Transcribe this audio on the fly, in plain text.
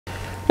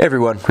Hey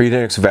everyone, Reid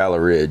Henrichs of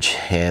Valor,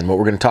 and what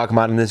we're going to talk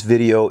about in this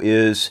video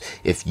is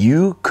if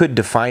you could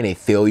define a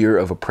failure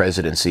of a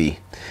presidency,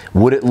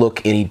 would it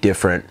look any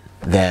different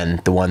than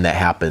the one that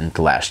happened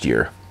last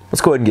year? Let's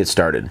go ahead and get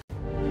started.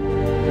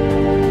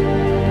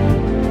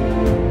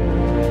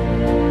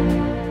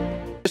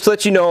 Just to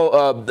let you know,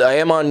 I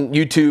am on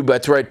YouTube.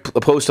 That's where I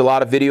post a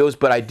lot of videos,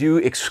 but I do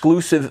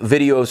exclusive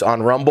videos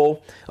on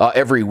Rumble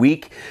every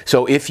week.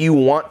 So if you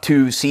want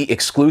to see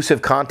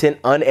exclusive content,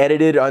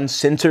 unedited,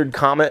 uncensored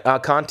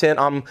content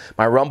on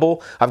my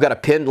Rumble, I've got a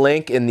pinned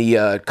link in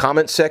the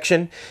comments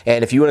section.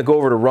 And if you want to go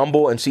over to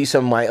Rumble and see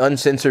some of my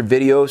uncensored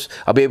videos,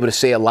 I'll be able to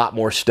say a lot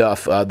more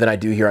stuff than I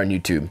do here on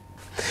YouTube.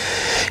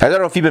 I don't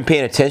know if you've been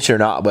paying attention or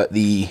not, but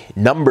the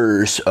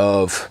numbers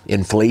of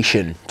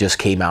inflation just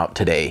came out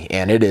today,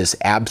 and it is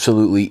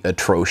absolutely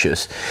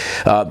atrocious.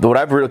 What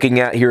I've been looking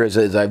at here is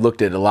I've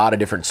looked at a lot of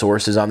different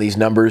sources on these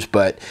numbers,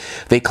 but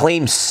they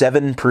claim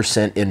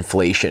 7%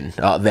 inflation,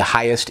 the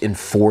highest in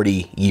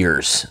 40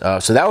 years.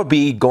 So that would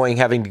be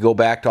having to go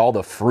back to all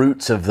the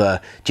fruits of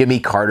the Jimmy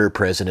Carter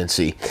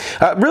presidency.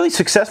 Really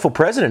successful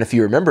president, if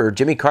you remember.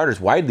 Jimmy Carter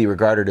is widely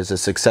regarded as a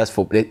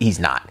successful. He's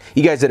not.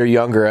 You guys that are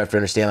younger have to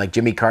understand, like,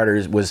 Jimmy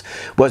Carter was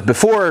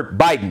before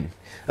Biden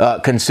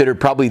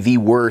considered probably the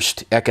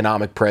worst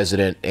economic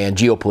president and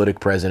geopolitical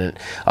president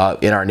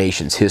in our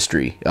nation's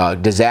history.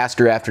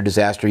 Disaster after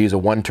disaster. He was a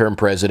one-term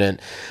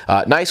president.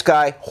 Nice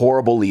guy,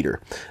 horrible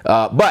leader.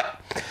 But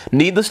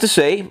needless to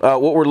say,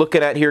 what we're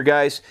looking at here,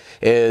 guys,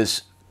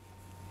 is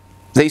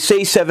they say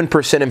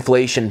 7%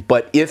 inflation,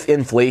 but if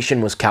inflation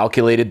was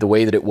calculated the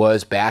way that it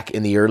was back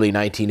in the early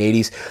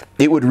 1980s,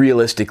 it would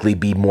realistically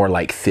be more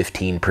like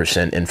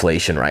 15%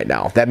 inflation right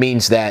now. That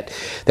means that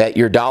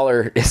your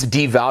dollar is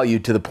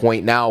devalued to the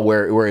point now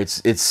where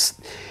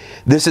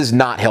this is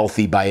not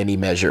healthy by any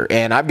measure.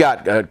 And I've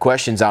got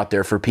questions out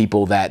there for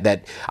people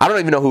that I don't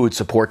even know who would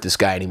support this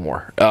guy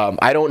anymore.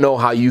 I don't know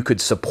how you could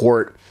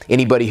support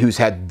anybody who's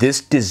had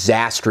this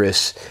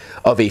disastrous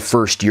of a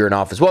first year in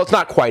office. Well, it's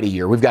not quite a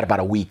year. We've got about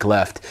a week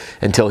left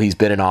until he's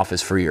been in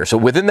office for a year. So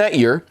within that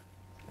year,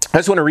 I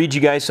just want to read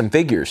you guys some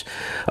figures.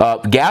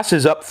 Gas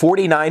is up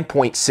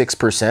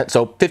 49.6%,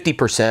 so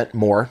 50%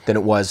 more than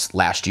it was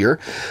last year.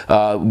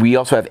 We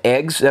also have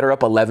eggs that are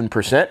up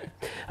 11%.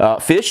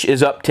 Fish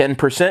is up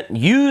 10%.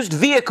 Used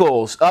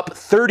vehicles up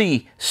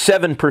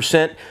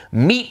 37%.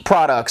 Meat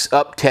products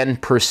up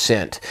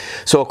 10%.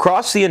 So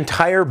across the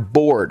entire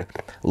board,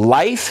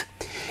 life,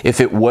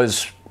 if it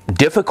was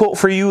difficult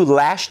for you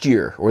last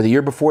year or the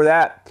year before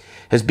that,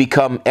 has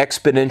become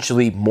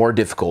exponentially more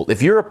difficult.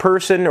 If you're a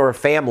person or a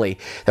family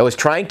that was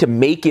trying to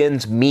make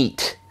ends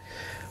meet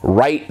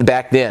right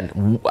back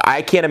then,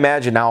 I can't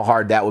imagine how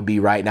hard that would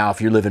be right now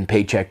if you're living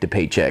paycheck to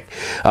paycheck.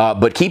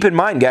 But keep in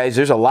mind, guys,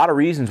 there's a lot of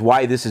reasons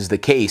why this is the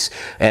case,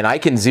 and I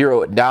can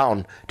zero it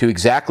down to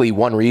exactly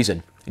one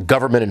reason: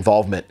 government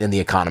involvement in the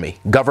economy,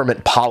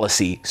 government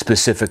policy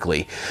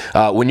specifically.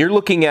 When you're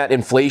looking at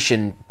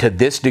inflation to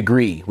this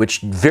degree, which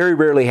very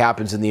rarely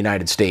happens in the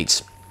United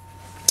States,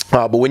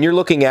 but when you're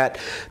looking at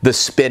the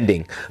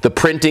spending, the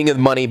printing of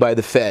money by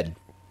the Fed,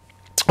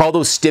 all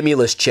those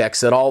stimulus checks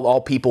that all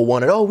people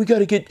wanted. Oh, we got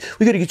to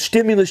get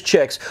stimulus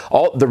checks.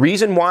 The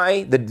reason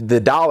why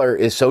the dollar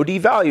is so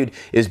devalued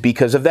is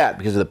because of that,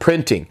 because of the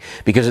printing,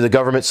 because of the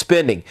government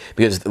spending,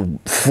 because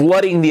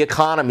flooding the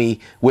economy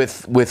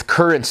with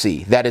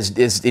currency that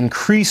is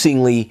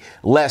increasingly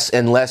less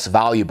and less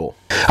valuable.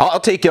 I'll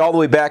take you all the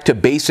way back to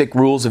basic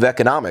rules of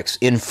economics.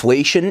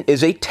 Inflation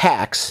is a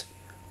tax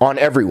on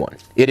everyone.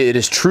 It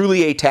is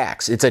truly a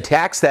tax. It's a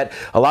tax that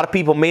a lot of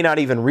people may not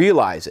even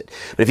realize it.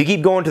 But if you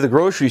keep going to the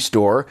grocery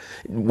store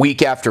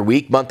week after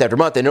week, month after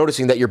month, and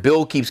noticing that your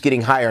bill keeps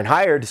getting higher and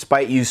higher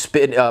despite you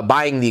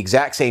buying the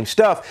exact same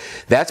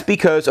stuff, that's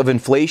because of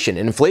inflation.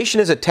 And inflation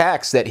is a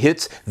tax that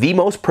hits the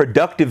most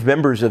productive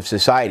members of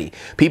society.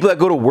 People that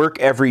go to work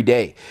every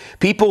day.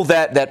 People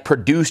that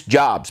produce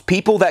jobs.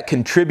 People that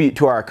contribute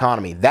to our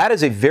economy. That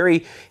is a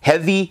very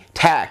heavy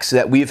tax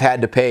that we've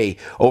had to pay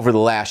over the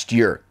last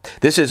year.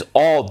 This is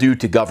all due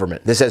to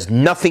government. This has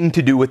nothing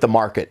to do with the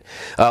market.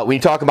 When you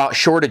talk about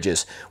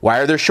shortages, why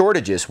are there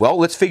shortages? Well,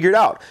 let's figure it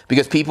out.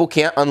 Because people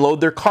can't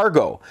unload their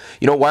cargo.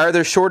 You know, why are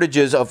there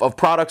shortages of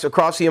products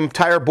across the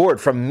entire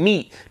board, from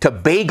meat to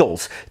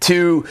bagels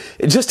to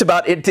just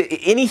about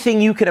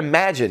anything you can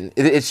imagine?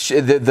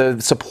 The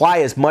supply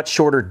is much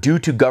shorter due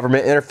to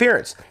government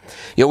interference.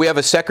 You know, we have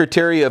a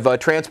Secretary of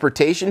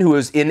Transportation who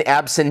is in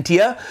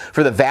absentia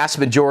for the vast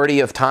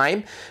majority of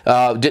time.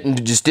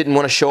 Didn't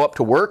want to show up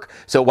to work.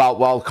 So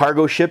while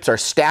cargo ships are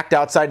stacked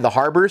outside the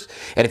harbors,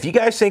 and if you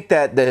guys think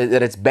that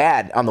it's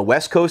bad on the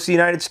west coast of the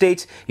United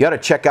States, you ought to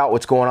check out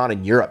what's going on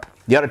in Europe.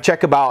 You ought to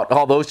check about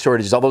all those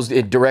shortages, all those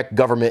direct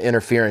government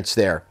interference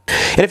there.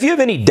 And if you have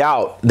any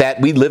doubt that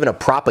we live in a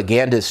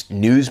propagandist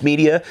news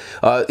media,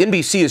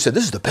 NBC has said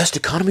this is the best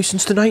economy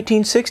since the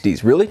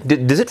 1960s. Really?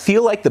 Does it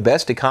feel like the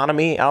best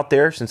economy out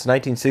there since the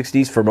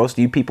 1960s for most of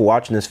you people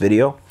watching this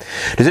video?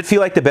 Does it feel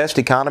like the best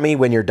economy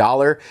when your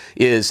dollar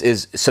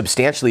is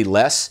substantially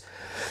less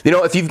You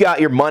know, if you've got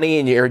your money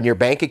in your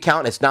bank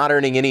account, it's not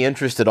earning any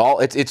interest at all.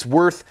 It's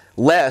worth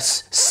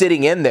less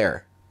sitting in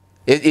there.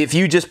 If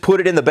you just put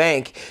it in the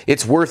bank,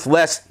 it's worth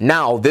less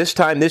now, this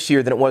time this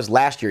year, than it was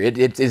last year.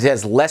 It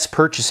has less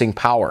purchasing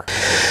power.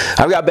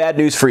 I've got bad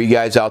news for you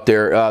guys out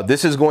there.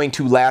 This is going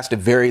to last a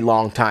very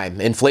long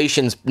time.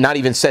 Inflation's not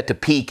even set to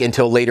peak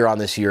until later on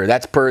this year.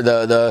 That's per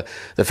the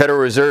Federal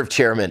Reserve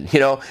chairman. You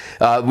know,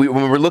 when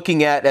we're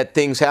looking at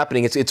things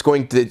happening,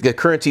 the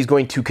currency is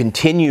going to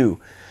continue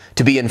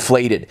to be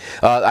inflated.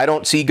 I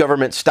don't see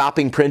government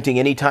stopping printing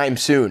anytime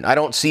soon. I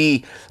don't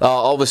see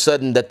all of a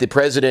sudden that the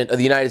President of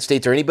the United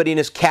States or anybody in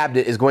his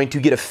cabinet is going to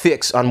get a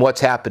fix on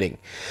what's happening.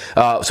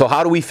 So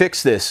how do we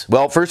fix this?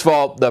 Well, first of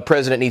all, the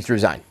President needs to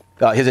resign.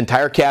 His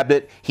entire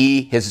cabinet,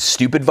 his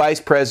stupid vice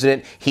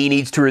president, he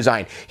needs to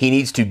resign. He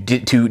needs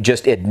to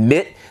just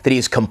admit that he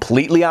is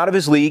completely out of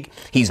his league.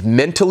 He's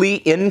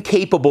mentally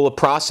incapable of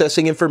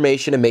processing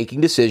information and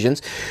making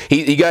decisions.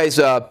 I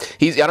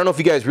don't know if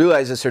you guys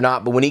realize this or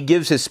not, but when he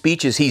gives his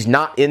speeches, he's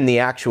not in the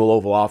actual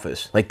Oval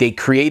Office. Like, they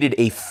created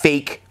a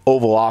fake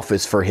Oval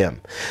Office for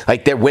him.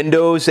 Like, the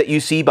windows that you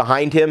see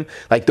behind him,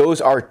 like, those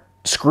are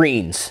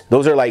screens.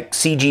 Those are like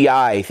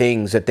CGI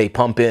things that they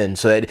pump in.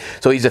 So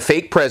he's a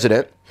fake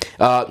president.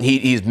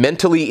 He's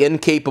mentally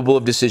incapable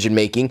of decision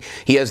making.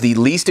 He has the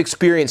least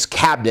experienced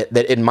cabinet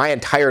that in my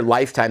entire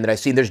lifetime that I've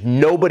seen. There's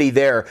nobody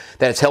there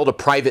that has held a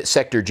private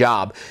sector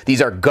job. These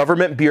are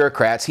government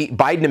bureaucrats.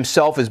 Biden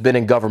himself has been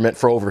in government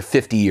for over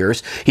 50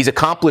 years. He's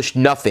accomplished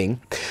nothing.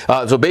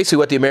 So basically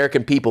what the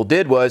American people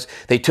did was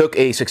they took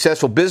a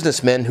successful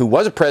businessman who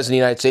was a president of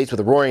the United States with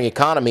a roaring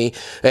economy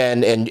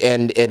and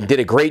did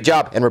a great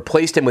job and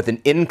replaced him with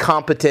an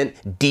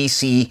incompetent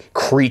DC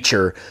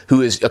creature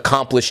who has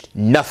accomplished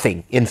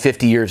nothing in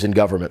 50 years in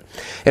government.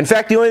 In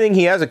fact, the only thing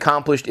he has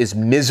accomplished is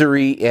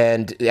misery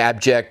and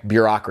abject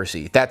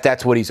bureaucracy.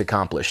 That's what he's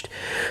accomplished.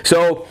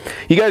 So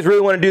you guys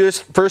really want to do this?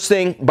 First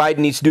thing Biden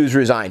needs to do is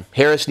resign.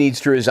 Harris needs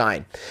to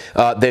resign.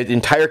 The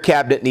entire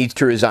cabinet needs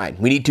to resign.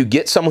 We need to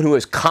get someone who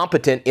is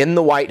competent in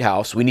the White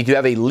House. We need to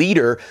have a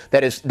leader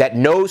that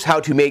knows how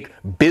to make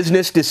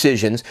business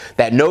decisions,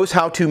 that knows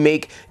how to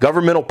make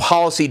governmental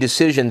policy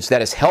decisions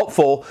that is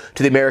helpful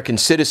to the American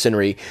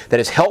citizenry, that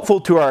is helpful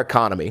to our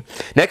economy.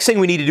 Next thing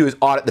we need to do is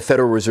audit the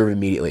Federal Reserve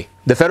immediately.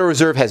 The Federal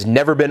Reserve has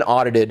never been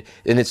audited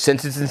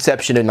since its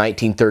inception in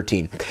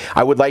 1913.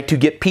 I would like to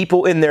get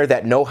people in there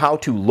that know how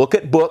to look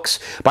at books.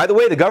 By the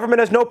way, the government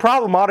has no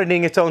problem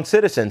auditing its own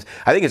citizens.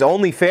 I think it's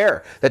only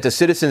fair that the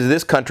citizens of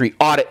this country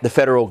audit the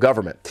federal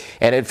government.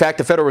 And in fact,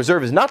 the Federal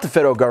Reserve is not the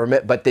federal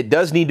government, but it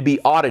does need to be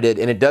audited,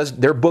 and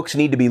their books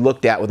need to be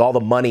looked at with all the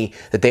money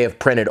that they have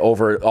printed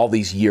over all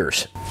these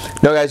years.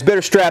 Now, guys,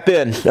 better strap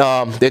in.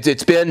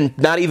 It's been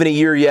not even a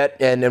year yet,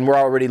 and we're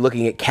already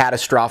looking at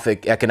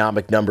catastrophic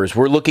economic numbers.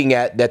 We're looking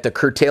at the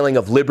curtailing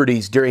of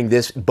liberties during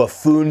this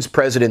buffoon's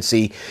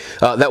presidency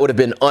that would have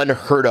been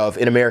unheard of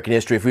in American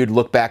history if we would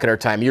look back at our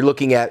time. You're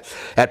looking at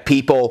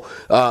people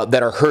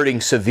that are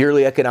hurting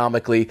severely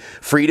economically.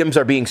 Freedoms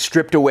are being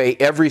stripped away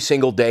every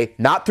single day,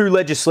 not through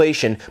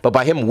legislation, but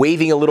by him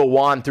waving a little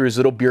wand through his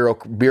little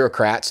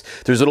bureaucrats,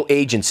 through his little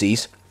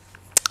agencies.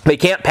 They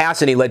can't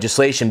pass any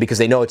legislation because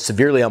they know it's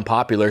severely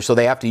unpopular, so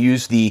they have to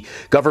use the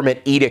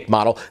government edict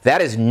model.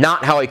 That is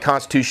not how a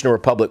constitutional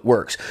republic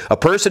works. A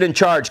person in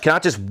charge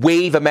cannot just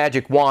wave a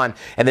magic wand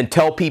and then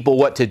tell people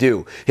what to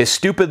do. His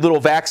stupid little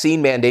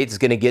vaccine mandate is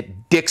going to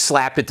get dick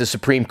slapped at the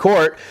Supreme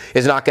Court,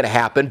 is not going to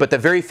happen, but the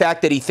very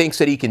fact that he thinks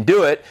that he can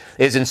do it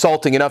is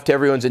insulting enough to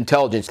everyone's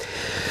intelligence.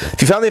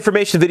 If you found the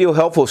information in the video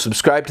helpful,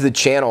 subscribe to the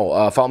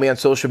channel. Follow me on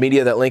social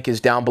media. That link is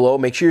down below.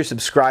 Make sure you're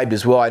subscribed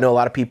as well. I know a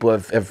lot of people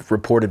have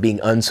reported being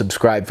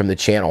unsubscribed from the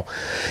channel.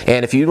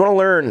 And if you want to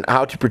learn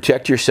how to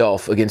protect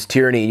yourself against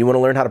tyranny, and you want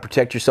to learn how to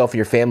protect yourself and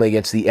your family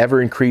against the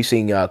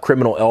ever-increasing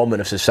criminal element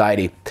of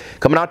society,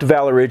 come out to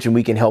Valor Ridge and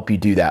we can help you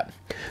do that.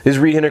 This is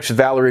Reid Henrichs of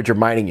Valor Ridge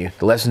reminding you,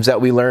 the lessons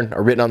that we learn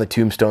are written on the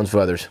tombstones of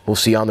others. We'll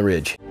see you on the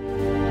ridge.